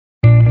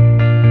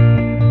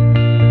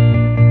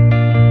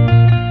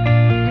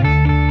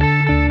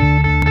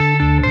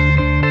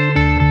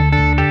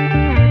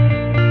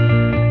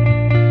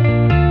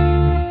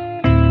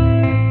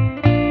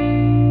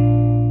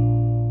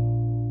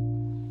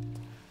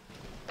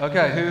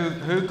Okay,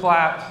 who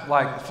clapped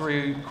like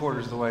 3/4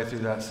 of the way through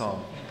that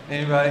song?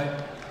 Anybody?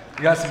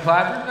 You got some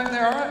clappers back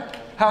there? All right.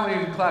 How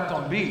many of you clapped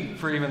on beat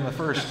for even the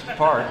first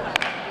part?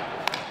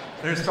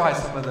 There's probably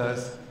some of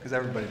those, because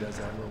everybody does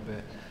that a little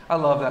bit. I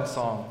love that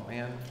song,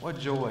 man. What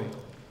joy.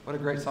 What a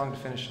great song to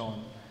finish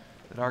on.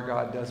 That our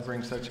God does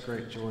bring such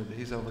great joy, that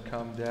he's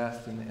overcome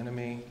death and the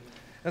enemy.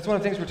 That's one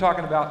of the things we're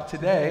talking about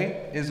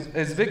today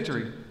is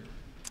victory.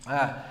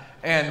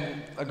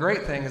 And a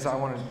great thing is I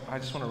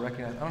just want to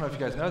recognize, I don't know if you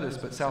guys know this,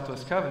 but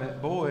Southwest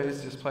Covenant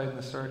boys just played in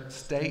the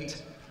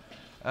state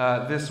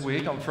this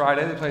week. On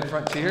Friday, they played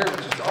Frontier,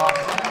 which is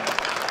awesome.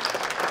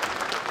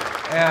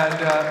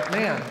 And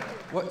man,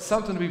 what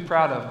something to be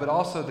proud of. But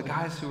also the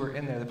guys who were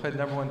in there, they played the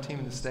number 1 team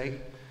in the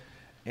state.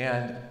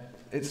 And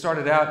it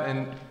started out,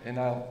 and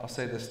I'll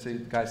say this to you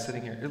guys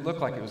sitting here, it looked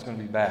like it was going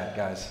to be bad,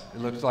 guys.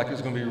 It looked like it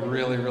was going to be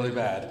really, really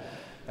bad.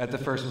 At the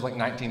first, it was like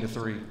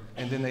 19-3.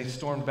 And then they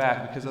stormed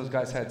back because those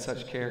guys had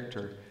such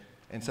character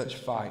and such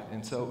fight.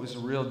 And so it was a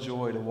real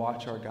joy to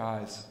watch our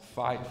guys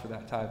fight for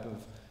that type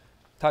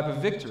of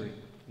victory,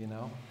 you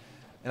know.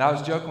 And I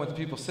was joking with the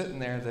people sitting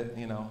there that,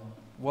 you know,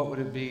 what would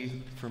it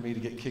be for me to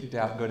get kicked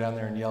out and go down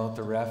there and yell at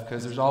the ref?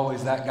 Because there's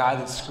always that guy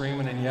that's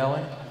screaming and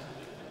yelling.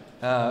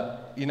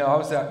 You know, I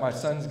was at my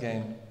son's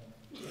game,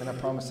 and I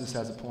promise this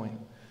has a point.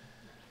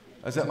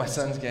 I was at my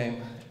son's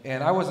game,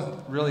 and I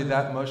wasn't really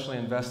that emotionally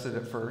invested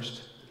at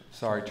first.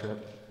 Sorry,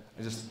 Trip.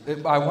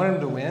 I wanted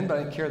him to win, but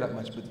I didn't care that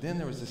much. But then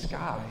there was this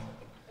guy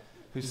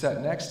who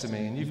sat next to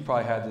me, and you've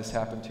probably had this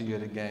happen to you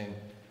at a game.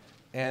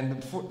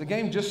 And the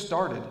game just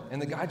started, and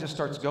the guy just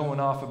starts going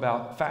off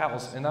about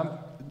fouls, and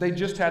they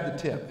just had the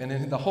tip. And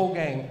in the whole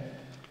game,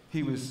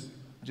 he was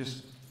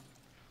just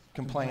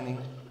complaining.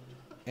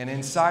 And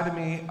inside of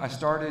me, I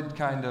started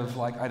kind of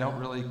like, I don't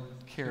really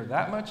care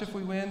that much if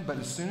we win, but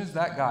as soon as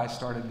that guy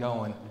started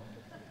going,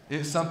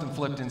 something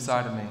flipped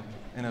inside of me.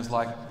 And it was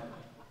like,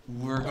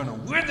 we're going to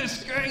win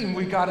this game.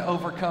 We got to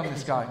overcome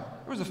this guy.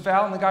 There was a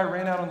foul, and the guy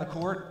ran out on the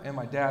court, and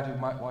my dad, who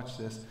might watch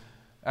this,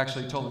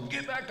 actually told him,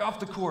 get back off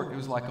the court. It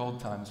was like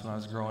old times when I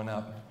was growing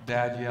up.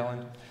 Dad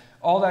yelling.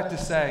 All that to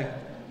say,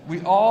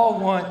 we all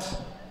want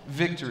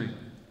victory.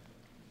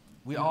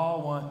 We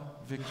all want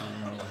victory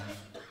in our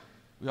life.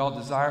 We all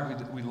desire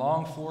it. We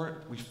long for it.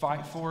 We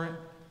fight for it.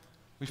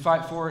 We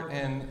fight for it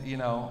in, you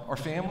know, our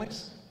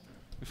families.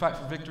 We fight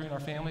for victory in our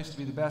families to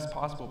be the best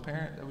possible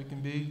parent that we can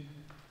be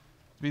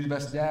the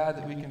best dad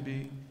that we can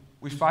be.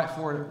 We fight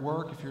for it at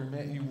work. If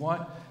you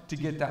want to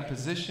get that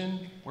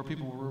position where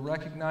people will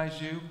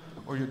recognize you,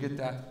 or you'll get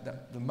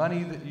the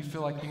money that you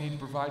feel like you need to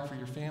provide for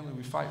your family,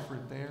 we fight for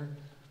it there.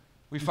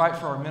 We fight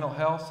for our mental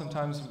health.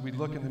 Sometimes we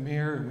look in the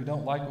mirror and we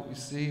don't like what we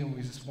see, and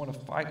we just want to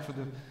fight for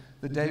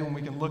the day when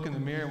we can look in the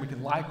mirror and we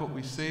can like what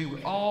we see.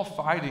 We're all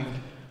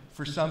fighting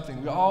for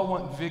something. We all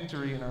want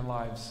victory in our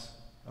lives,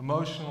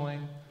 emotionally,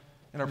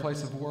 in our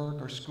place of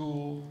work or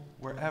school,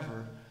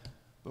 wherever.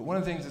 But one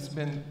of the things that's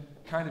been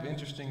kind of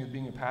interesting of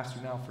being a pastor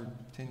now for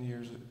 10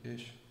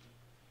 years-ish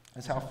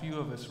is how few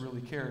of us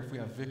really care if we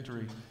have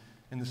victory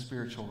in the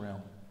spiritual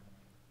realm.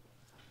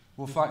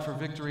 We'll fight for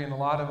victory in a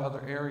lot of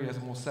other areas,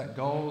 and we'll set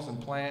goals and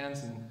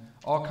plans and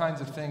all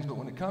kinds of things. But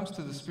when it comes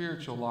to the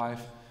spiritual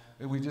life,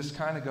 we just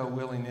kind of go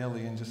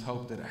willy-nilly and just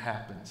hope that it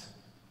happens.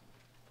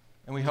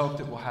 And we hope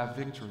that we'll have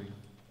victory.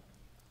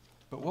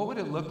 But what would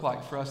it look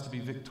like for us to be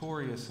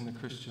victorious in the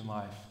Christian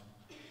life?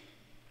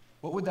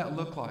 What would that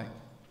look like?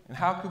 And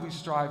how could we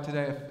strive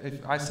today?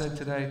 If I said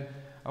today,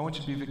 I want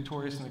you to be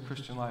victorious in the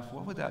Christian life,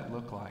 what would that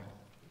look like?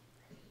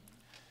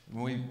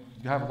 And we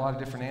have a lot of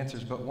different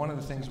answers, but one of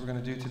the things we're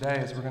going to do today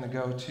is we're going to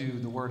go to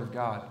the Word of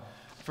God.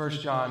 1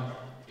 John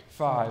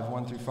 5,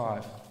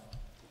 1-5.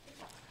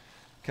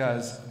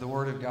 Because the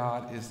Word of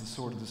God is the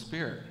sword of the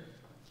Spirit.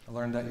 I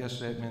learned that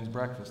yesterday at men's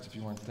breakfast, if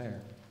you weren't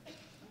there.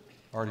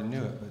 I already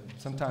knew it,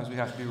 but sometimes we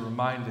have to be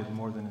reminded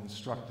more than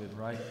instructed,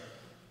 right?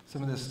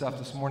 Some of this stuff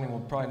this morning will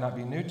probably not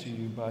be new to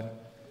you, but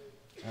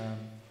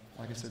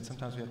like I said,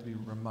 sometimes we have to be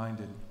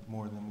reminded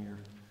more than we're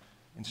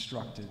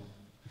instructed.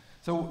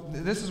 So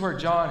this is where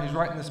John, he's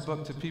writing this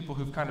book to people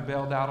who've kind of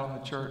bailed out on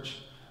the church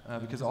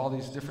because of all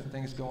these different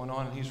things going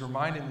on. And he's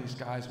reminding these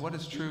guys, what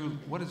does true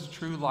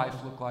life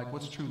look like?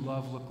 What's true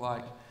love look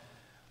like?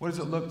 What does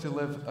it look to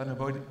live an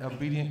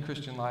obedient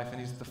Christian life? And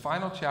he's the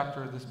final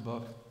chapter of this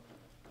book.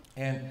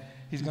 And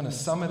he's going to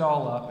sum it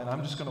all up. And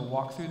I'm just going to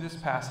walk through this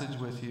passage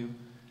with you.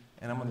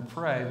 And I'm going to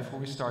pray before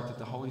we start that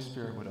the Holy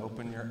Spirit would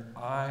open your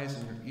eyes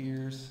and your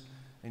ears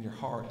and your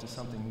heart to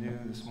something new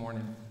this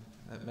morning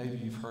that maybe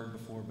you've heard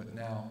before, but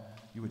now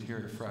you would hear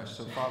it afresh.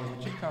 So, Father,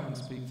 would you come and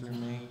speak through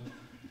me?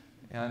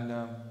 And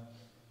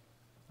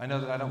I know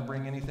that I don't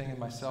bring anything in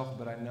myself,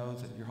 but I know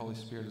that your Holy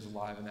Spirit is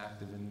alive and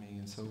active in me.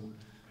 And so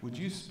would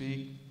you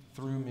speak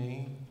through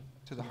me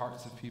to the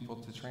hearts of people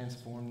to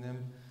transform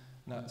them,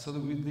 so that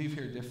we leave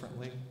here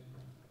differently?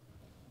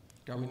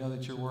 God, we know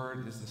that your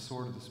word is the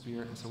sword of the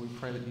Spirit, and so we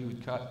pray that you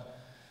would cut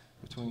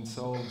between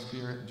soul and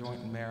spirit,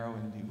 joint and marrow,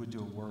 and you would do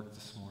a work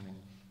this morning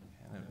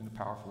in a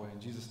powerful way. In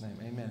Jesus' name,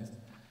 amen.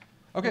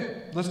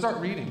 Okay, let's start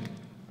reading.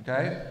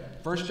 Okay?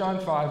 1 John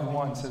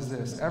 5:1 says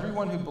this,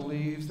 everyone who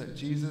believes that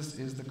Jesus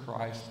is the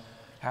Christ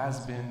has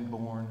been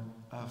born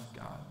of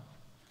God.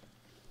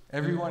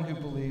 Everyone who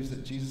believes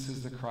that Jesus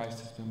is the Christ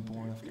has been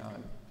born of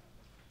God.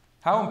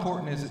 How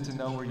important is it to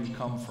know where you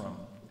come from?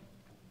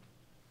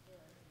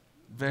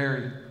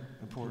 Very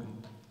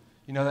important.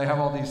 You know, they have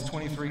all these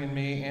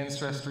 23andMe,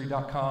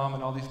 Ancestry.com,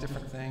 and all these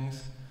different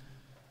things.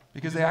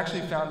 Because they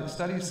actually found that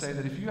studies say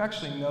that if you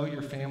actually know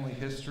your family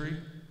history,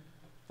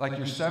 like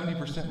you're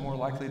 70% more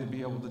likely to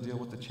be able to deal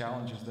with the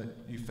challenges that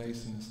you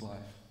face in this life.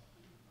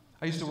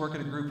 I used to work at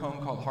a group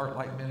home called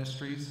Heartlight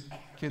Ministries.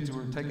 Kids who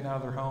were taken out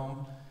of their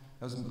home.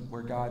 That was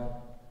where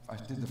I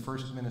did the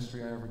first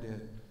ministry I ever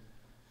did.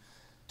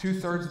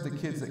 2/3 of the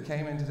kids that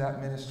came into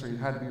that ministry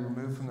had to be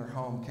removed from their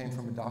home came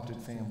from adopted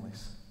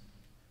families.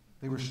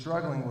 They were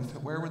struggling with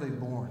where were they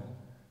born?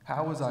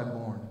 How was I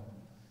born?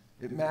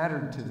 It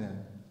mattered to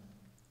them.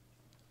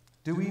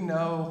 Do we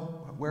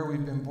know where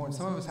we've been born?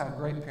 Some of us have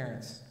great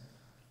parents.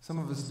 Some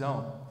of us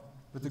don't.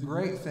 But the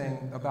great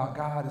thing about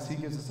God is He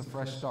gives us a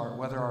fresh start.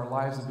 Whether our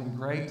lives have been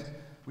great,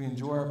 we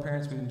enjoy our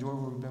parents, we enjoy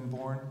where we've been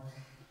born.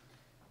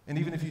 And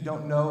even if you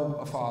don't know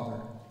a father,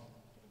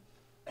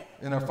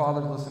 and our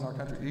fatherless in our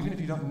country, even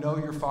if you don't know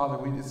your father,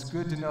 it's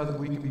good to know that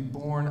we can be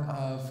born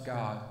of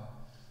God.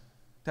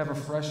 To have a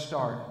fresh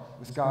start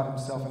with God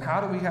Himself. And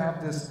how do we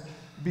have this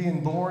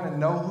being born and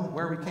know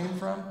where we came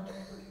from? It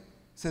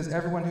says,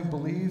 everyone who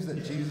believes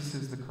that Jesus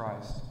is the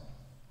Christ.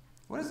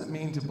 What does it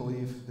mean to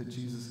believe that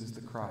Jesus is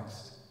the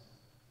Christ?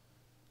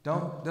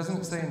 Doesn't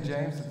it say in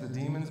James that the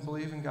demons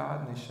believe in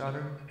God and they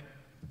shudder?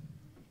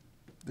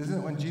 Isn't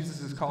it when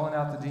Jesus is calling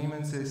out the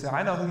demons, they say,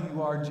 I know who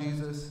you are,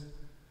 Jesus.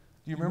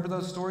 Do you remember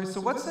those stories? So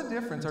what's the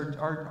difference?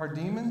 Are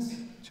demons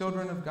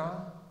children of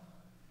God?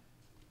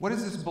 What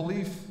does this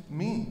belief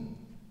mean?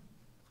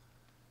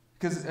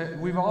 Because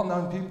we've all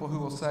known people who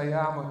will say,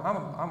 yeah,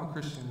 I'm a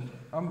Christian,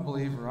 I'm a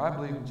believer, I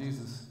believe in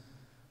Jesus.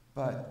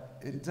 But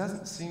it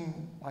doesn't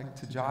seem like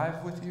to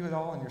jive with you at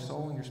all in your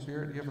soul and your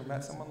spirit. You ever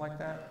met someone like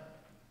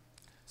that?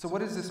 So what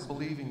does this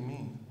believing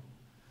mean?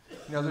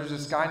 You know, there's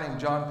this guy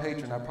named John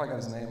Patron. I probably got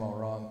his name all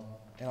wrong.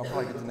 And I'll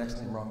probably get the next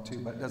name wrong too,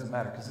 but it doesn't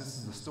matter because this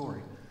is the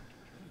story.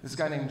 This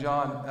guy named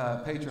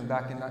John Patron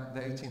back in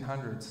the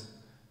 1800s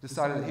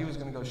decided that he was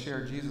going to go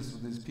share Jesus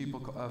with these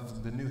people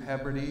of the New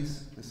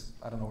Hebrides.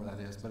 I don't know where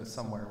that is, but it's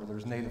somewhere where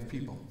there's native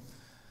people.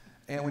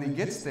 And when he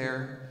gets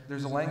there,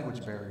 there's a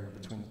language barrier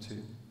between the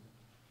two.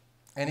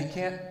 And he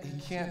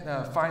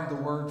can't find the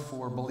word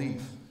for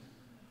believe.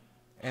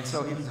 And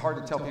so it's hard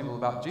to tell people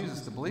about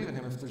Jesus to believe in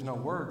Him if there's no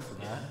word for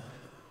that.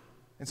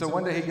 And so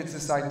one day he gets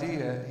this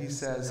idea. He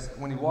says,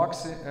 when he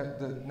walks in,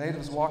 the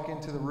natives walk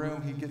into the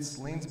room, he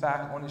leans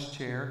back on his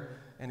chair,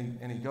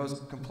 and he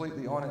goes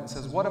completely on it and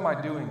says, what am I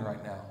doing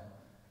right now?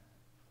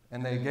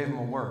 And they gave him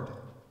a word.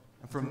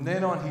 And from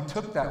then on, he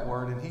took that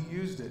word and he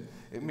used it.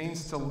 It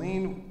means to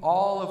lean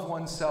all of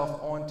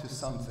oneself onto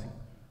something.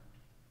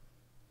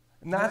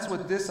 And that's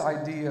what this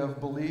idea of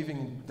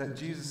believing that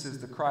Jesus is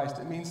the Christ,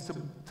 it means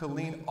to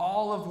lean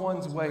all of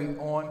one's weight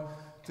on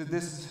to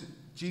this.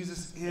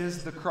 Jesus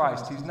is the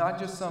Christ. He's not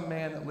just some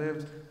man that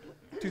lived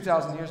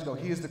 2,000 years ago.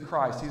 He is the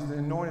Christ. He's the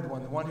anointed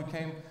one, the one who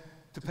came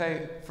to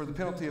pay for the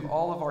penalty of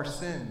all of our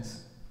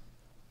sins.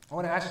 I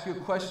want to ask you a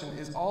question.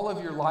 Is all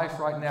of your life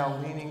right now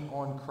leaning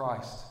on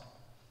Christ?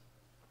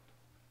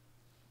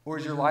 Or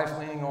is your life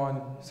leaning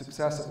on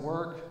success at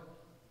work,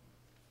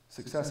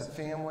 success at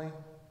family?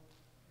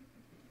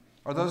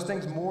 Are those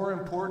things more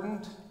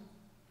important?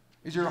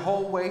 Is your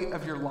whole weight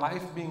of your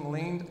life being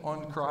leaned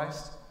on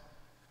Christ?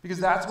 Because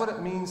that's what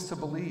it means to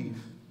believe.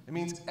 It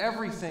means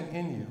everything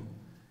in you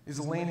is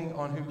leaning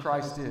on who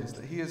Christ is,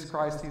 that He is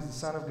Christ, He's the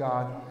Son of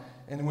God.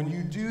 And when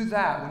you do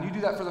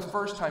that for the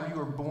first time, you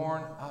are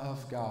born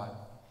of God.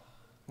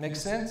 Make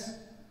sense?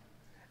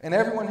 And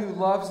everyone who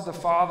loves the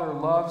Father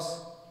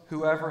loves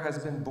whoever has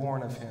been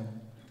born of Him.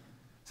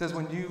 It says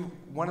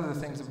one of the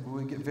things that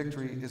we get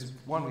victory is,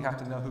 one, we have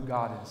to know who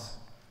God is.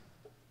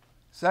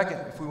 Second,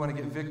 if we want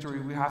to get victory,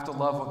 we have to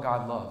love what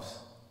God loves.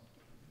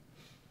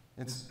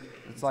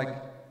 It's like,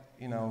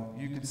 you know,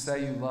 you could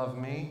say you love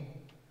me,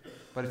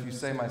 but if you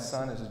say my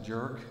son is a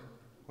jerk,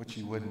 which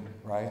you wouldn't,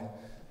 right?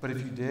 But if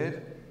you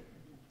did,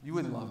 you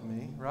wouldn't love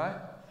me, right?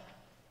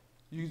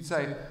 You'd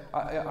say,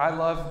 I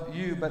love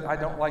you, but I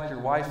don't like your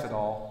wife at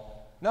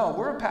all. No,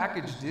 we're a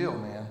package deal,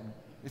 man.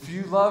 If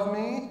you love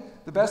me,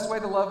 the best way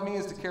to love me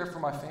is to care for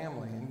my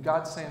family. And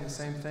God's saying the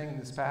same thing in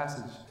this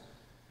passage.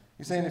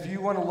 He's saying, if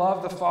you want to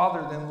love the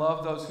Father, then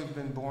love those who've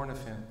been born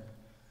of Him.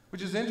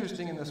 Which is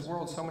interesting in this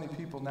world. So many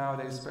people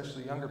nowadays,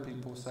 especially younger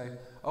people, say,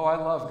 oh, I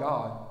love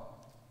God,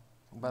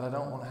 but I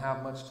don't want to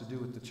have much to do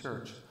with the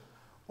church.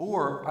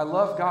 Or, I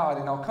love God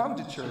and I'll come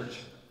to church,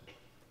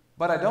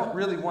 but I don't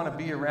really want to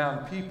be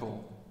around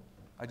people.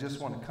 I just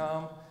want to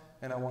come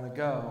and I want to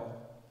go.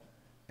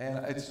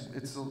 And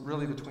it's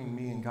really between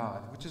me and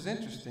God, which is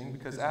interesting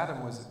because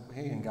Adam was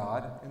he and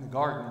God in the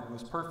garden. It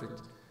was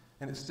perfect,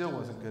 and it still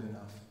wasn't good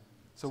enough.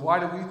 So why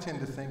do we tend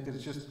to think that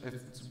if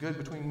it's good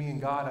between me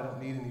and God, I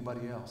don't need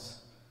anybody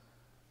else?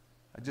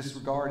 I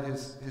disregard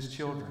his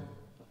children.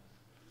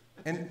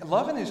 And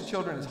loving his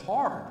children is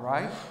hard,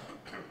 right?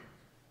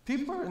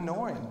 People are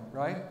annoying,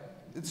 right?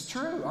 It's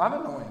true. I'm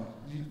annoying.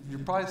 You're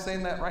probably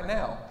saying that right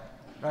now,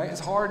 right? It's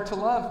hard to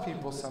love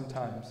people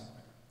sometimes,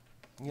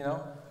 you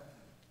know?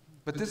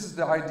 But this is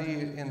the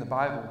idea in the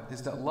Bible,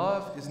 is that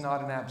love is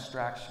not an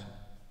abstraction.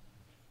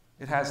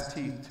 It has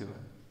teeth to it.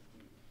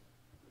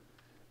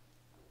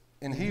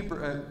 In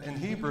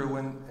Hebrew,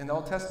 in the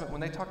Old Testament,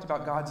 when they talked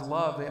about God's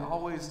love, they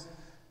always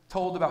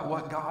told about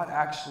what God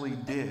actually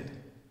did.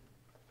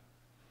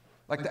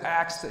 Like the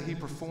acts that he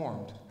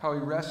performed, how he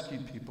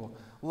rescued people.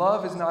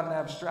 Love is not an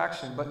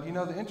abstraction, but you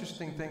know, the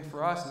interesting thing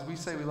for us is we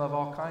say we love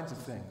all kinds of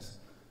things.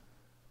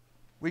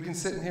 We can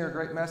sit and hear a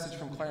great message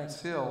from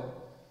Clarence Hill,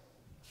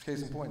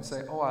 case in point, and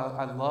say, oh,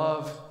 I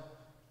love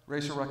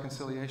racial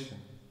reconciliation,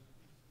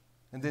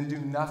 and then do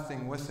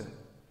nothing with it.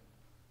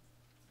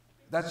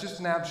 That's just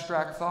an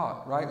abstract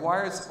thought, right? Why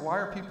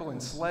are people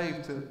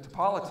enslaved to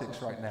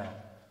politics right now?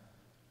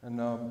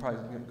 And I'm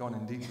probably going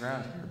in deep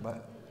ground here,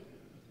 but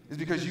it's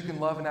because you can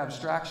love an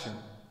abstraction.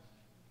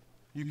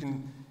 You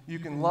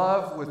can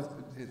love with,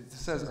 it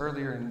says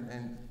earlier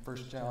in 1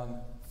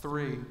 John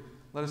 3,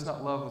 let us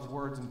not love with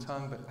words and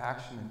tongue, but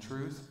action and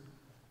truth.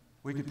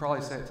 We could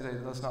probably say it today,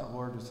 let us not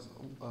love with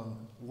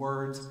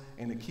words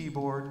and a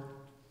keyboard,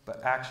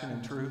 but action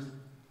and truth.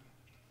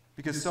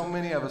 Because so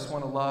many of us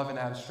want to love in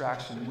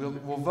abstraction.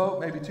 We'll vote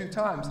maybe 2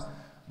 times,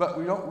 but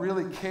we don't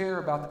really care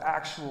about the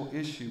actual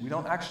issue. We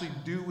don't actually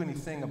do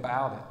anything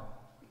about it.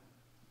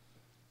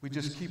 We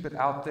just keep it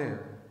out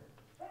there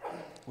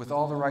with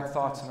all the right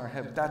thoughts in our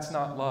head. But that's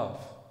not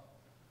love.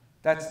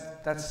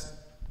 That's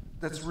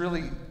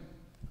really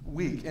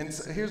weak. And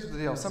so here's the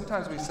deal.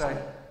 Sometimes we say,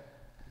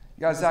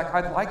 yeah, Zach,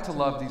 I'd like to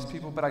love these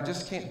people, but I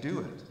just can't do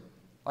it.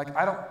 Like,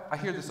 I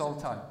hear this all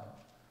the time.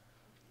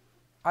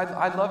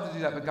 I'd love to do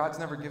that, but God's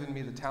never given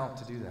me the talent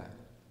to do that.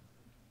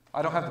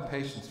 I don't have the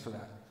patience for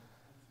that.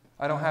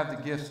 I don't have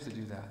the gifts to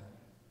do that.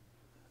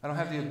 I don't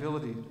have the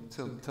ability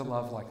to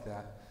love like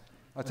that.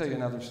 I'll tell you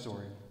another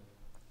story.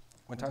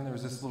 One time there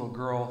was this little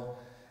girl,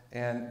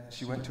 and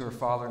she went to her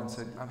father and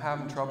said, I'm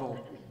having trouble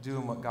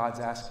doing what God's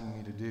asking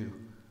me to do.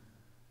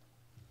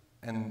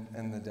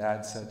 And the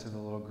dad said to the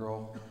little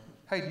girl,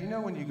 hey, do you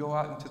know when you go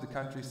out into the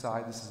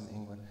countryside, this is in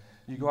England,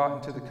 you go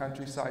out into the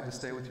countryside to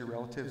stay with your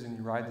relatives and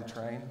you ride the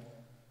train?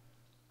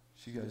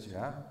 She goes,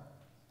 yeah.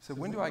 He said,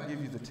 when do I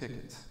give you the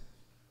tickets?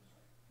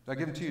 Do I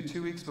give them to you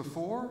 2 weeks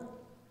before,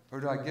 or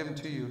do I give them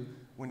to you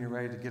when you're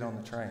ready to get on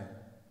the train?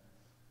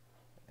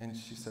 And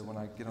she said, when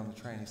I get on the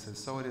train. He says,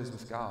 so it is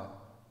with God.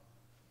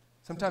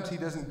 Sometimes he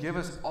doesn't give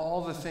us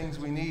all the things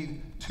we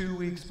need 2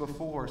 weeks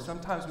before.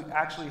 Sometimes we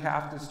actually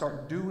have to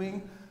start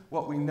doing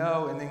what we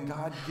know, and then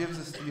God gives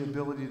us the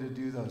ability to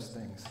do those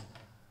things.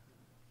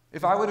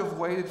 If I would have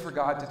waited for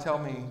God to tell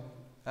me,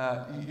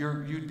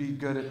 you'd be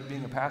good at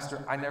being a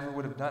pastor, I never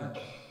would have done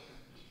it.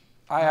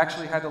 I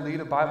actually had to lead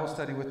a Bible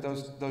study with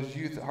those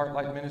youth at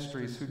Heartlight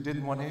Ministries who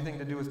didn't want anything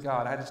to do with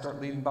God. I had to start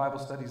leading Bible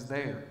studies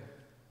there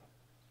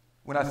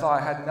when I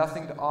thought I had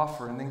nothing to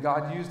offer, and then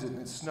God used it, and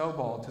it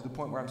snowballed to the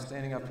point where I'm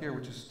standing up here,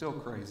 which is still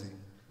crazy.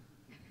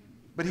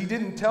 But he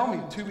didn't tell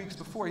me 2 weeks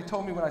before. He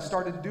told me when I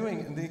started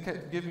doing it, and then he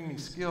kept giving me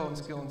skill and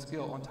skill and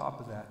skill on top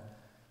of that.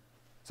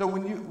 So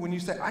when you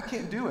say, I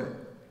can't do it,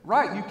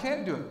 right, you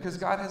can't do it because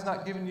God has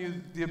not given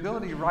you the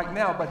ability right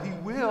now, but he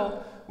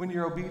will when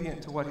you're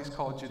obedient to what he's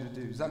called you to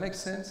do. Does that make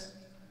sense?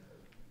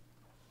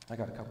 I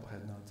got a couple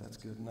head nods. That's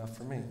good enough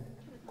for me.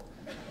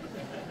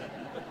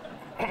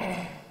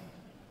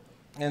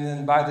 And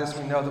then by this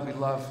we know that we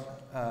love,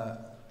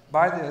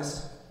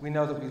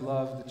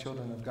 the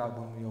children of God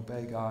when we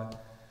obey God,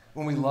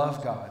 when we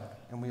love God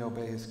and we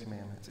obey his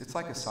commandments. It's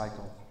like a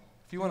cycle.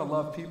 If you want to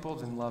love people,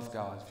 then love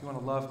God. If you want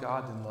to love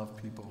God, then love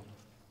people.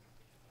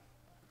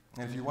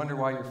 And if you wonder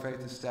why your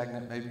faith is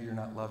stagnant, maybe you're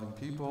not loving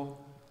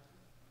people,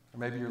 or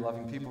maybe you're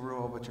loving people real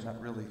well, but you're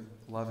not really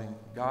loving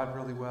God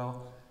really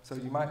well. So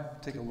you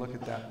might take a look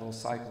at that little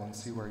cycle and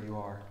see where you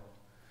are.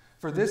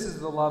 For this is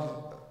the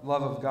love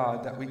of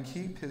God, that we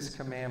keep his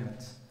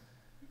commandments.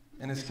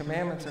 And his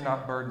commandments are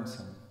not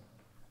burdensome.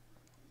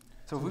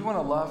 So if we want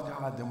to love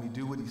God, then we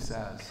do what he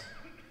says.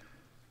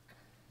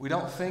 We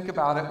don't think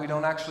about it. We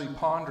don't actually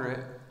ponder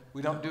it.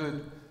 We don't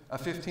do a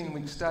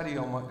 15-week study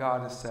on what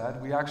God has said.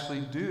 We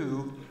actually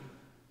do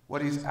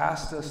what he's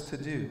asked us to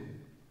do.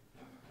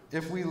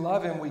 If we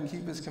love him, we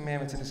keep his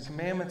commandments, and his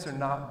commandments are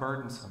not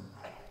burdensome.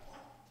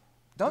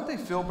 Don't they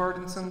feel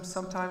burdensome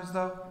sometimes,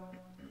 though?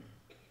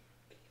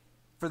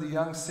 For the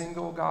young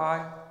single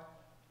guy,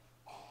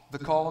 the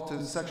call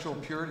to sexual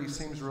purity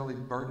seems really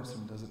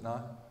burdensome, does it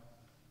not?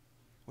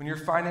 When you're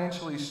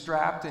financially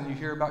strapped and you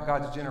hear about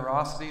God's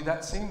generosity,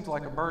 that seems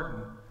like a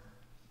burden,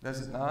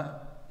 does it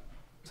not?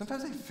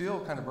 Sometimes they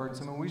feel kind of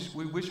burdensome, and we wish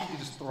we could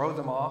just throw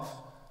them off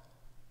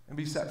and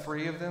be set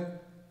free of them.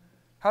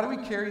 How do we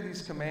carry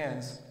these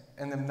commands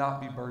and them not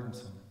be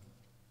burdensome?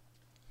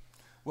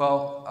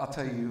 Well, I'll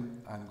tell you,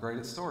 I'm great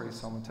at stories,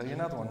 so I'm going to tell you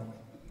another one.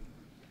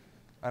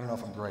 I don't know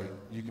if I'm great.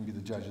 You can be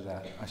the judge of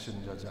that. I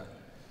shouldn't judge that.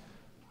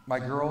 My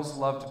girls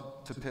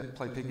loved to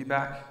play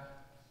piggyback.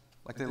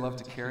 Like they love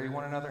to carry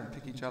one another and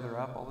pick each other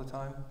up all the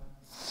time.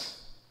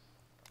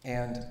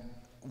 And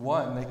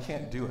one, they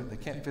can't do it. They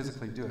can't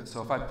physically do it.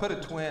 So if I put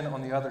a twin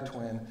on the other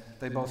twin,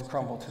 they both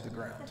crumble to the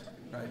ground,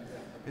 right?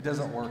 It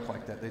doesn't work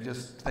like that.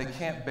 They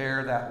can't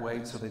bear that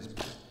weight, so they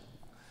just...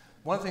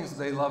 One of the things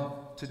that they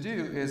love to do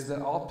is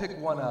that I'll pick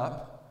one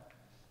up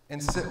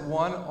and sit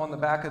one on the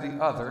back of the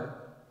other,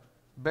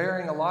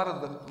 bearing a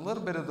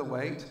little bit of the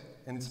weight,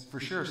 and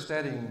for sure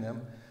steadying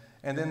them.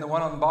 And then the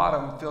one on the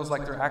bottom feels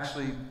like they're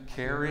actually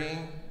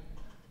carrying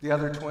the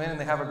other twin, and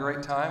they have a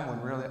great time,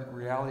 when really, in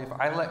reality, if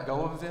I let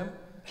go of them,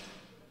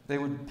 they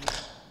would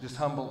just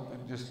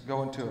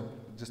go into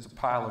just a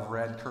pile of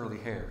red curly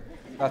hair.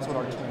 That's what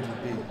our twin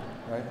would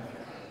be, right?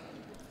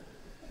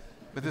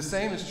 But the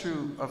same is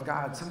true of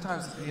God.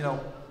 Sometimes,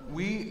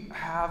 we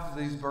have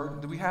these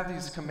burdens, we have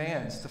these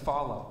commands to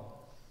follow.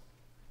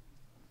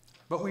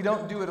 But we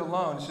don't do it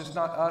alone. It's just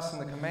not us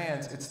and the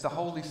commands. It's the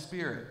Holy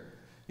Spirit.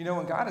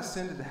 When God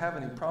ascended to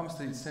heaven, he promised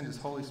that he'd send his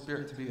Holy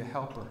Spirit to be a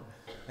helper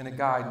and a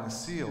guide and a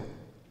seal.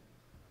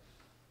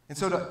 And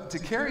so to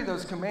carry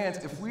those commands,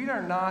 if we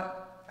are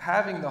not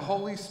having the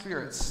Holy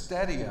Spirit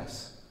steady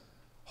us,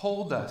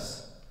 hold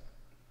us,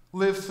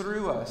 live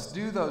through us,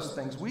 do those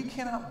things, we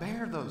cannot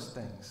bear those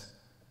things.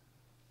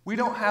 We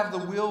don't have the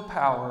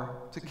willpower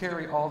to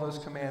carry all those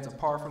commands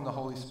apart from the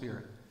Holy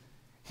Spirit.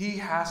 He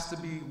has to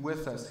be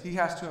with us. He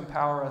has to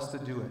empower us to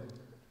do it.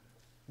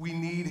 We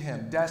need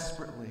him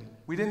desperately.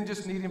 We didn't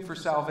just need him for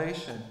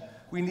salvation.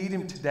 We need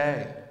him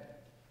today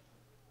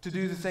to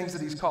do the things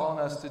that he's calling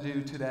us to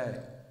do today.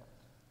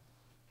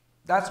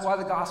 That's why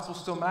the gospel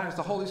still matters.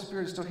 The Holy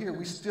Spirit is still here.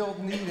 We still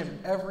need him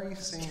every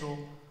single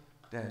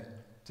day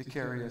to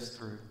carry us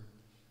through.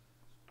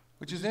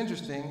 Which is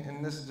interesting,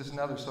 and this is just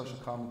another social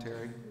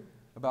commentary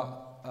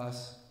about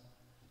us,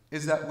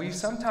 is that we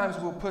sometimes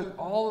will put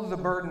all of the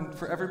burden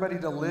for everybody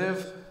to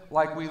live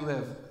like we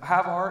live.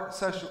 Have our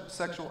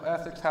sexual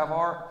ethics, have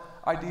our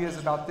ideas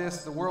about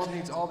this. The world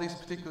needs all these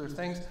particular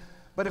things.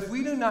 But if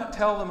we do not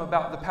tell them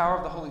about the power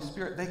of the Holy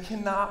Spirit, they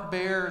cannot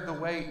bear the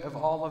weight of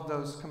all of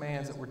those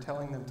commands that we're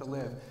telling them to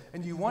live.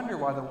 And you wonder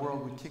why the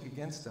world would kick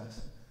against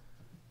us.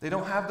 They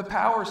don't have the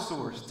power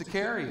source to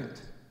carry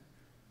it.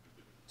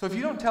 So if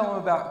you don't tell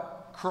them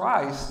about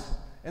Christ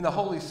and the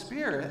Holy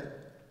Spirit,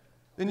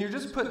 then you're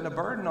just putting a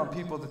burden on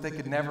people that they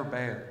could never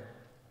bear.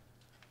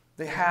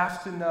 They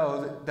have to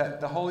know that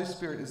the Holy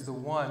Spirit is the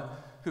one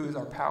who is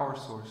our power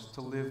source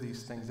to live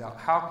these things out.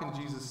 How can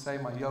Jesus say,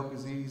 my yoke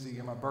is easy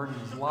and my burden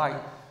is light?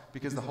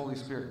 Because the Holy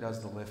Spirit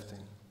does the lifting.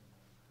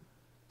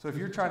 So if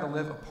you're trying to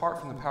live apart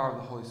from the power of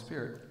the Holy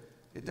Spirit,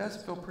 it does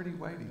feel pretty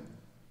weighty.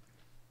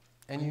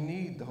 And you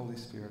need the Holy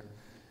Spirit.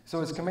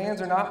 So his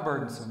commands are not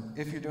burdensome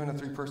if you're doing a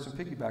three-person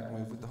piggyback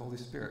move with the Holy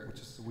Spirit,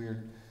 which is a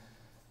weird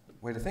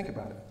way to think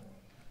about it.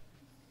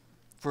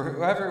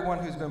 For everyone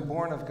who's been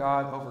born of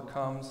God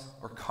overcomes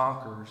or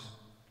conquers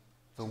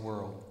the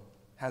world,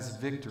 has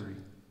victory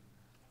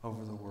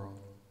over the world.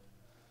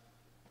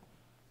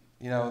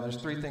 There's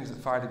three things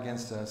that fight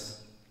against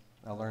us.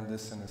 I learned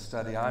this in a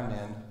study I'm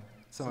in.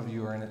 Some of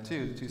you are in it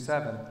too,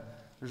 2:7.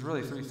 There's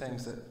really three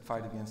things that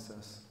fight against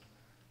us.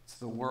 It's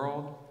the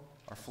world,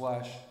 our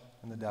flesh,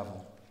 and the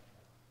devil.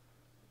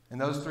 And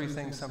those three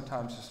things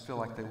sometimes just feel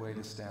like they weight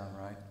us down,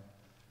 right?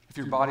 If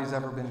your body's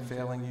ever been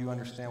failing, you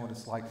understand what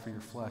it's like for your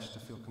flesh to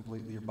feel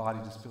completely, your body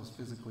just feels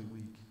physically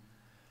weak.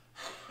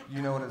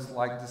 You know what it's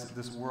like,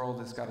 this world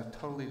has got a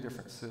totally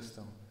different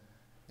system.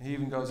 And he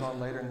even goes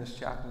on later in this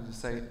chapter to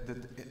say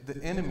that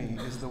the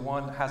enemy is the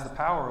one that has the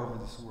power over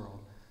this world.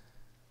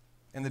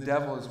 And the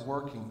devil is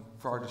working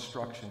for our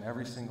destruction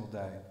every single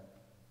day.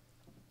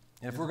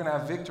 And if we're going to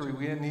have victory,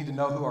 we need to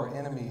know who our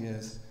enemy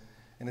is.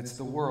 And it's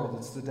the world,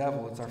 it's the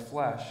devil, it's our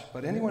flesh.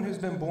 But anyone who's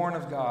been born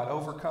of God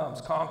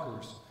overcomes,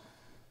 conquers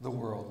the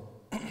world.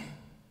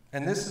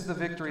 And this is the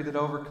victory that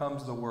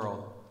overcomes the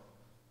world,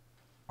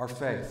 our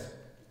faith.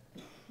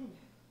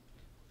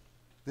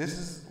 This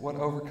is what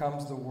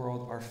overcomes the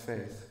world, our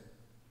faith.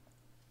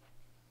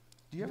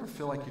 Do you ever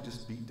feel like you're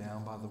just beat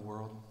down by the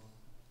world?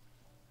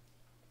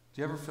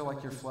 Do you ever feel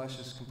like your flesh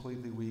is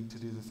completely weak to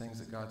do the things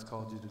that God's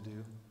called you to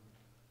do?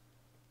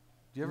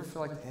 Do you ever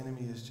feel like the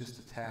enemy is just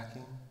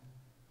attacking?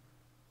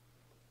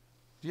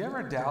 Do you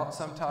ever doubt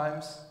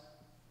sometimes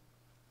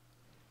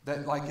that,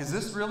 is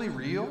this really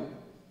real?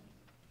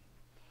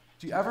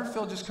 Do you ever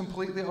feel just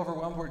completely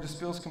overwhelmed where it just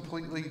feels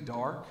completely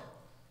dark?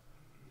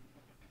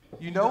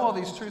 You know all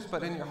these truths,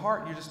 but in your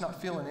heart, you're just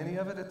not feeling any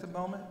of it at the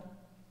moment?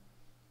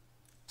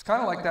 It's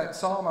kind of like that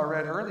psalm I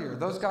read earlier.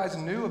 Those guys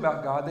knew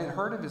about God. They'd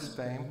heard of his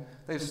fame.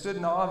 They've stood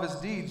in awe of his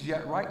deeds,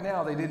 yet right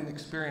now they didn't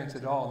experience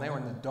it all. And they were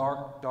in the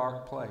dark,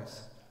 dark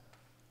place.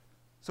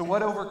 So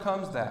what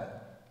overcomes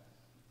that?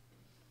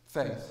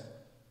 Faith.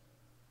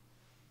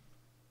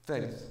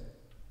 Faith.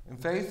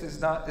 And faith is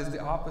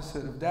the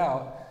opposite of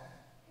doubt,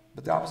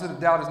 but the opposite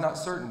of doubt is not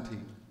certainty.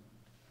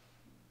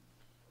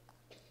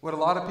 What a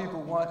lot of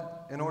people want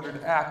in order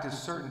to act is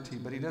certainty,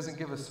 but he doesn't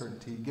give us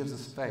certainty. He gives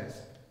us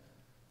faith.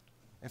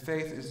 And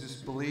faith is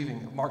just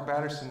believing. Mark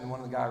Batterson, one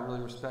of the guys I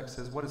really respect,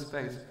 says, what is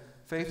faith?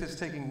 Faith is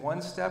taking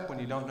one step when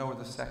you don't know where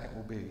the second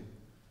will be.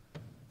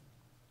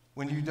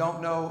 When you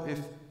don't know if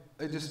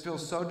it just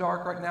feels so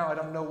dark right now, I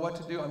don't know what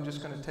to do. I'm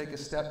just going to take a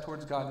step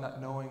towards God,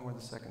 not knowing where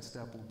the second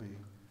step will be.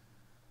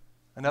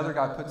 Another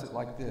guy puts it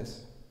like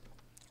this.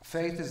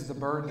 Faith is the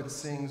bird that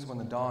sings when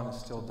the dawn is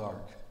still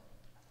dark.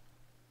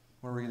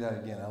 I'm going to read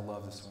that again. I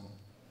love this one.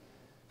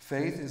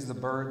 Faith is the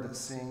bird that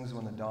sings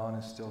when the dawn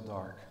is still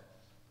dark.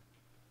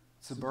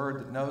 It's a bird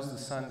that knows the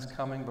sun's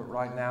coming, but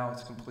right now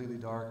it's completely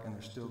dark and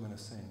they're still going to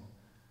sing.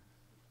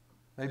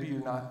 Maybe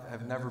you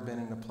have never been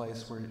in a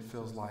place where it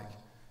feels like,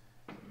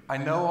 I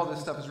know all this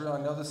stuff is real,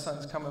 I know the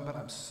sun's coming, but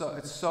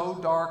it's so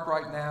dark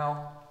right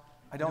now,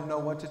 I don't know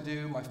what to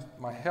do,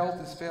 my health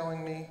is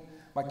failing me,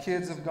 my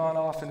kids have gone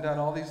off and done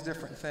all these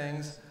different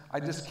things, I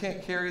just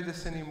can't carry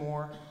this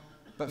anymore.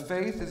 But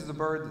faith is the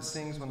bird that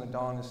sings when the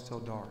dawn is still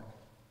dark.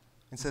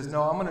 And says,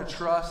 no, I'm going to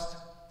trust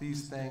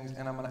these things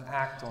and I'm going to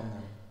act on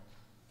them.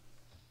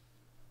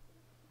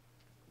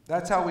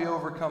 That's how we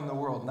overcome the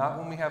world, not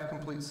when we have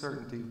complete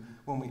certainty,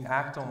 when we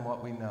act on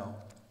what we know.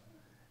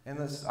 And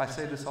I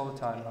say this all the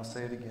time, and I'll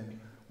say it again.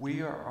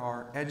 We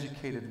are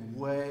educated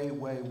way,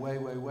 way, way,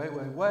 way, way,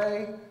 way,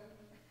 way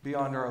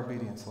beyond our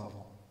obedience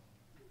level.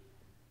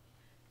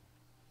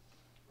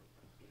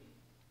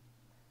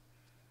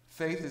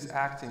 Faith is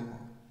acting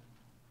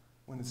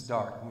when it's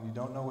dark, when you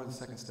don't know where the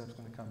second step is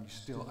going to come, you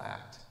still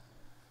act.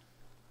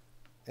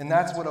 And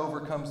that's what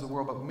overcomes the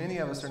world. But many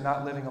of us are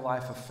not living a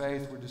life of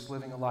faith. We're just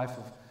living a life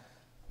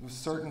of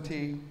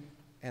certainty.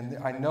 And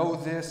I know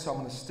this, so I'm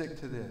going to stick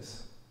to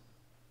this.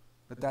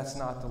 But that's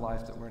not the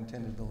life that we're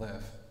intended to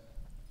live.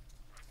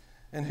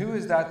 And who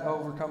is that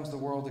overcomes the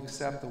world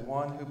except the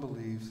one who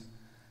believes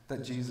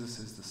that Jesus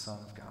is the Son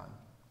of God?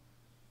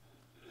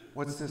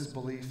 What's this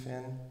belief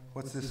in?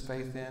 What's this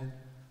faith in?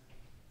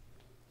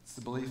 It's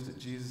the belief that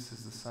Jesus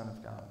is the Son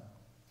of God.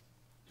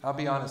 I'll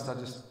be honest,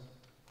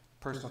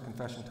 personal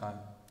confession time.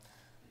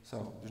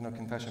 So there's no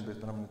confession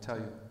booth, but I'm going to tell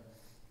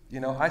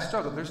you. I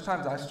struggle. There's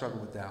times I struggle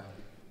with doubt.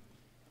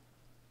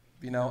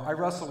 I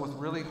wrestle with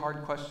really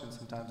hard questions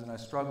sometimes, and I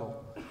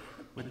struggle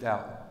with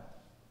doubt.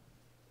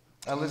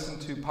 I listen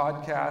to a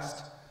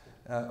podcast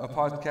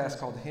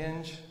called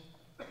Hinge,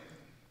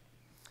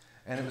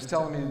 and it was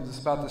telling me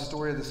about the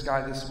story of this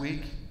guy this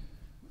week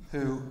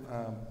who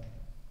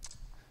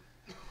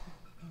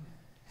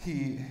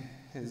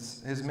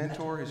his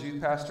mentor, his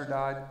youth pastor,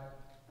 died,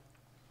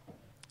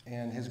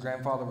 and his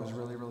grandfather was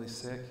really, really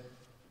sick,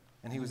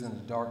 and he was in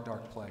a dark,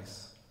 dark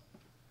place.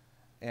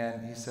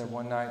 And he said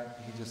one night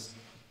he just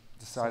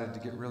decided to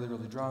get really,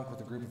 really drunk with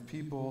a group of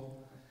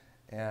people,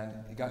 and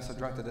he got so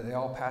drunk that they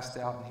all passed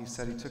out, and he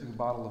said he took a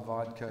bottle of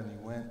vodka, and he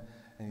went,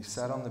 and he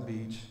sat on the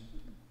beach,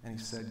 and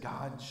he said,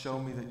 God, show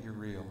me that you're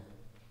real.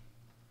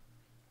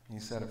 And he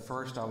said, at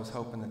first I was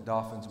hoping that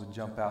dolphins would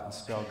jump out and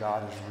spell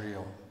God as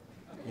real.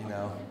 And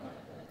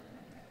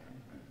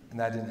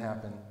that didn't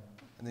happen.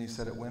 And then he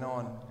said it went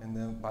on, and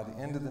then by the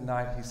end of the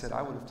night, he said,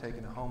 I would have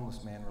taken a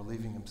homeless man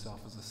relieving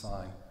himself as a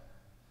sign.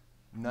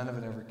 None of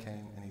it ever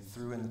came, and he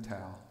threw in the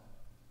towel.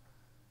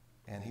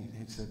 And he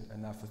said,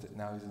 enough with it,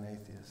 now he's an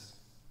atheist.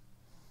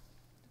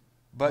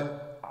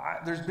 But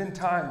there's been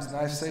times, and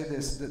I say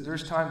this, that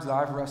there's times that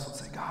I've wrestled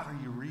and say, God, are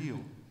you real?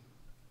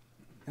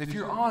 And if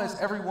you're honest,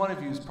 every one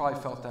of you has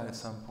probably felt that at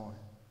some point.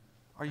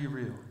 Are you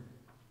real?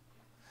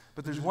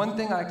 But there's one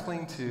thing I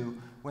cling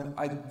to when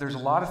there's a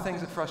lot of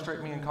things that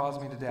frustrate me and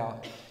cause me to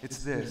doubt. It's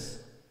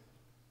this.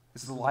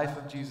 It's the life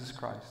of Jesus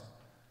Christ.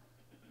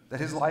 That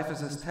his life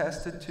is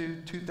attested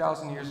to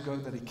 2,000 years ago,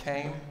 that he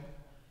came,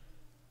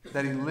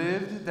 that he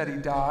lived, that he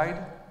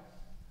died,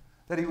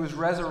 that he was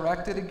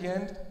resurrected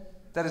again,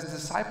 that his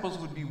disciples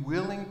would be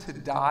willing to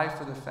die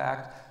for the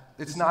fact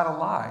it's not a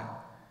lie.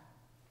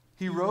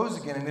 He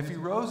rose again, and if he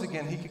rose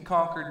again, he could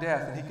conquer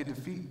death, and he could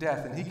defeat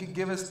death, and he could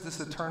give us this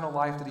eternal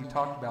life that he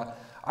talked about.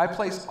 I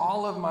place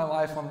all of my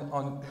life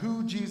on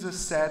who Jesus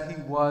said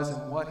he was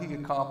and what he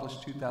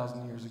accomplished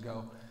 2,000 years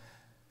ago.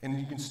 And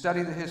you can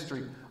study the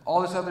history.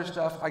 All this other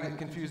stuff I get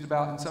confused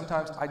about, and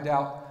sometimes I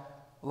doubt.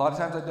 A lot of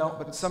times I don't,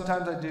 but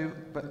sometimes I do.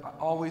 But I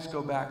always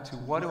go back to,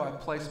 what do I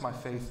place my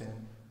faith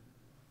in?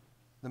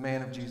 The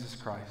man of Jesus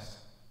Christ,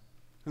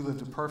 who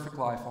lived a perfect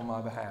life on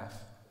my behalf,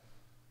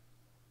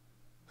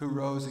 who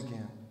rose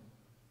again,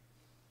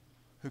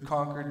 who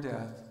conquered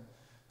death,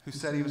 who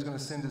said he was going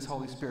to send his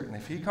Holy Spirit. And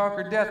if he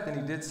conquered death, then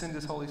he did send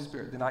his Holy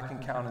Spirit. Then I can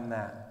count on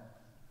that.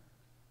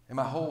 And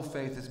my whole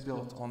faith is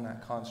built on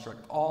that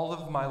construct. All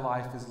of my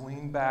life is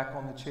leaned back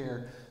on the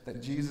chair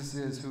that Jesus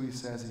is who he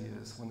says he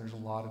is when there's a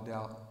lot of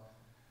doubt.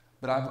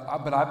 But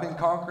I've been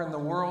conquering the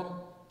world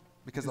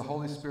because the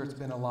Holy Spirit's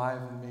been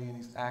alive in me, and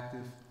he's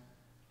active,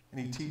 and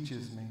he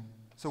teaches me.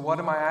 So what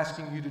am I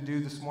asking you to do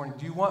this morning?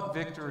 Do you want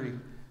victory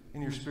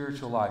in your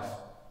spiritual life?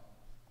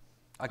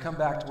 I come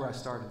back to where I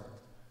started.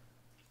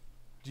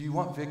 Do you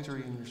want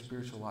victory in your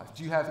spiritual life?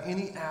 Do you have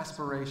any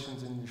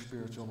aspirations in your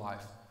spiritual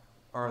life?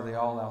 Or are they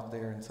all out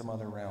there in some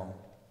other realm?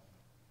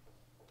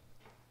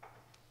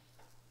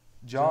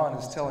 John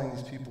is telling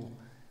these people,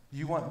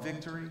 you want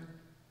victory?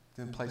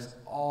 Then place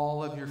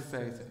all of your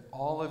faith and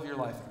all of your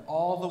life, and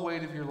all the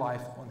weight of your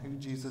life on who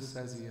Jesus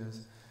says he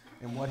is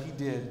and what he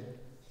did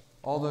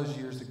all those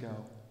years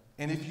ago.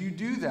 And if you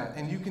do that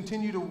and you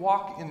continue to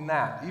walk in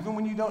that, even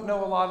when you don't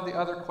know a lot of the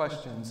other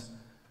questions,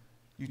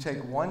 you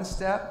take one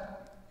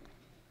step,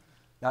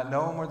 not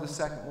knowing where the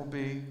second will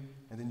be,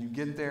 and then you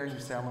get there and you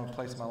say, I'm going to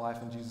place my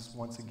life in Jesus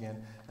once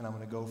again, and I'm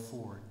going to go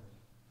forward.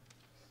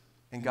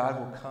 And God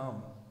will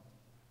come.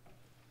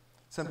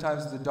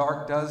 Sometimes the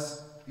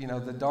darkness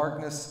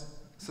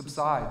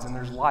subsides and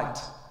there's light.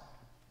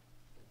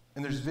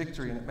 And there's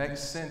victory and it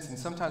makes sense. And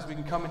sometimes we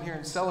can come in here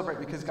and celebrate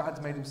because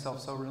God's made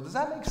himself so real. Does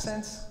that make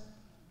sense?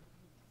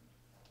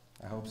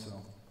 I hope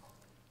so.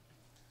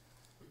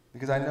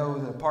 Because I know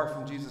that apart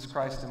from Jesus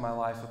Christ in my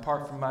life,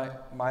 apart from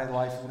my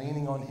life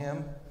leaning on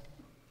him,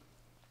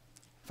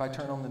 if I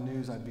turn on the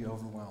news, I'd be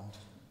overwhelmed.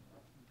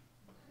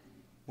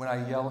 When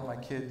I yell at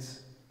my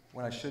kids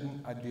when I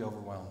shouldn't, I'd be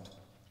overwhelmed.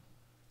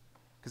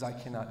 Because I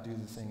cannot do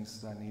the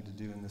things that I need to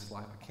do in this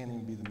life. I can't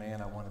even be the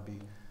man I want to be.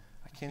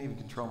 I can't even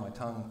control my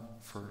tongue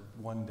for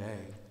one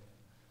day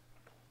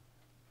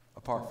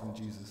apart from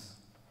Jesus.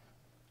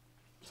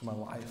 So my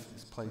life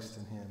is placed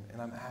in him.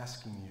 And I'm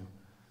asking you,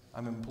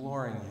 I'm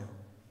imploring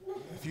you,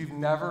 if you've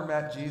never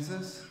met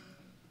Jesus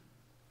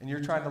and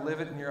you're trying to live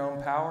it in your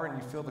own power and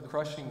you feel the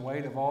crushing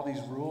weight of all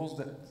these rules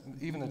that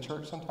even the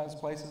church sometimes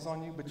places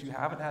on you, but you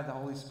haven't had the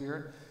Holy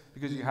Spirit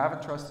because you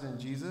haven't trusted in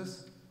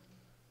Jesus,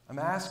 I'm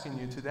asking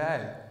you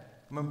today,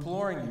 I'm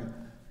imploring you,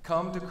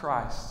 come to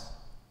Christ.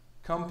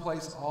 Come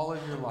place all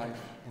of your life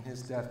in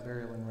his death,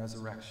 burial, and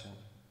resurrection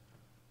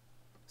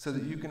so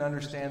that you can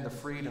understand the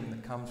freedom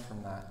that comes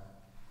from that.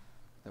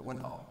 That when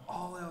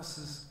all else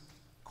is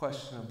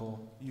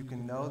questionable, you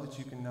can know that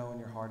you can know in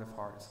your heart of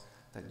hearts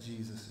that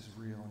Jesus is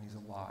real and he's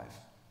alive.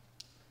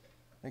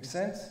 Make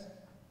sense?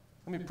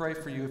 Let me pray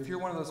for you. If you're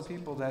one of those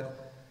people that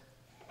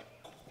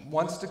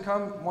wants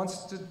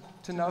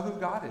to know who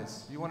God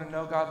is, you want to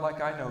know God like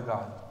I know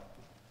God,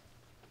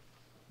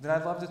 then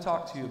I'd love to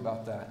talk to you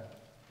about that.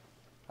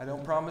 I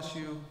don't promise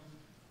you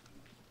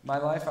my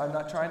life. I'm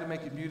not trying to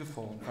make it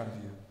beautiful in front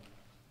of you.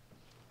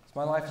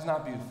 My life is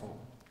not beautiful,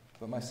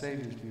 but my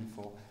Savior is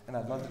beautiful, and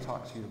I'd love to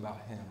talk to you about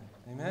him.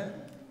 Amen?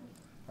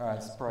 All right,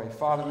 let's pray.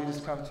 Father, we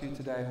just come to you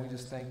today, and we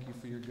just thank you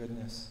for your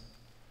goodness.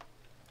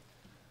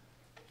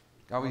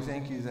 God, we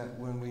thank you that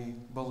when we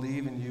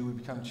believe in you, we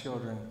become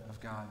children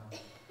of God.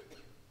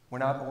 We're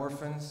not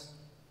orphans.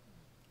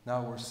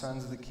 No, we're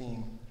sons of the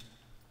King.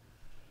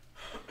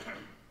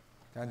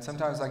 God, and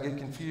sometimes I get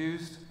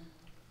confused.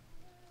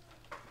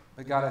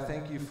 But God, I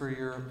thank you for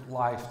your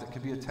life that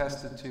could be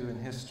attested to in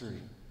history.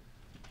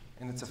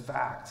 And it's a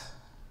fact.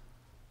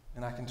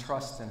 And I can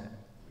trust in it.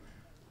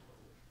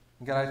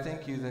 And God, I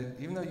thank you that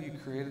even though you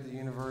created the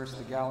universe,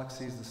 the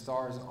galaxies, the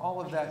stars, and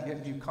all of that,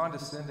 yet you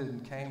condescended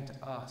and came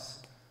to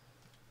us.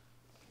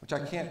 Which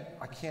I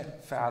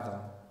can't fathom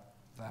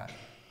that.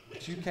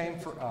 But you came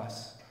for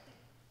us.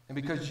 And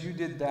because you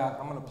did that,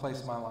 I'm going to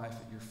place my life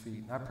at your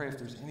feet. And I pray if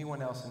there's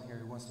anyone else in here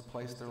who wants to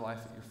place their life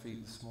at your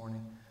feet this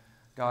morning,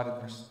 God, in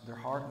their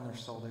heart and their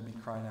soul, they'd be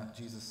crying out,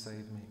 Jesus,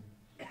 save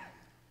me.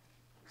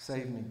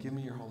 Save me. Give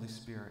me your Holy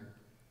Spirit.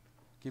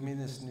 Give me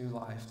this new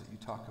life that you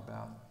talk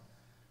about.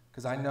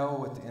 Because I know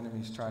what the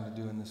enemy's trying to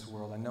do in this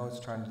world. I know it's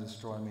trying to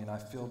destroy me, and I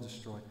feel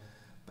destroyed.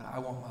 But I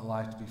want my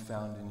life to be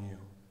found in you.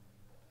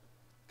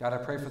 God, I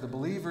pray for the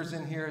believers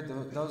in here,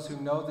 those who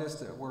know this,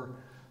 that were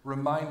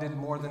reminded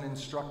more than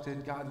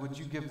instructed. God, would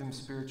you give them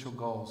spiritual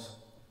goals?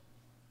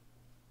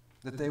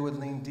 That they would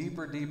lean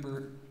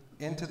deeper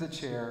into the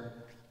chair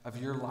of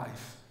your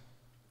life.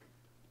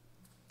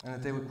 And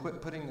that they would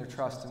quit putting their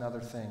trust in other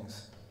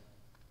things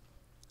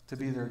to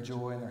be their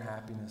joy and their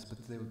happiness, but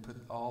that they would put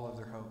all of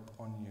their hope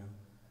on you.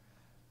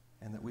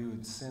 And that we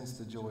would sense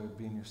the joy of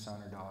being your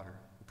son or daughter.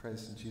 We pray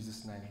this in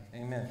Jesus' name.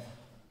 Amen.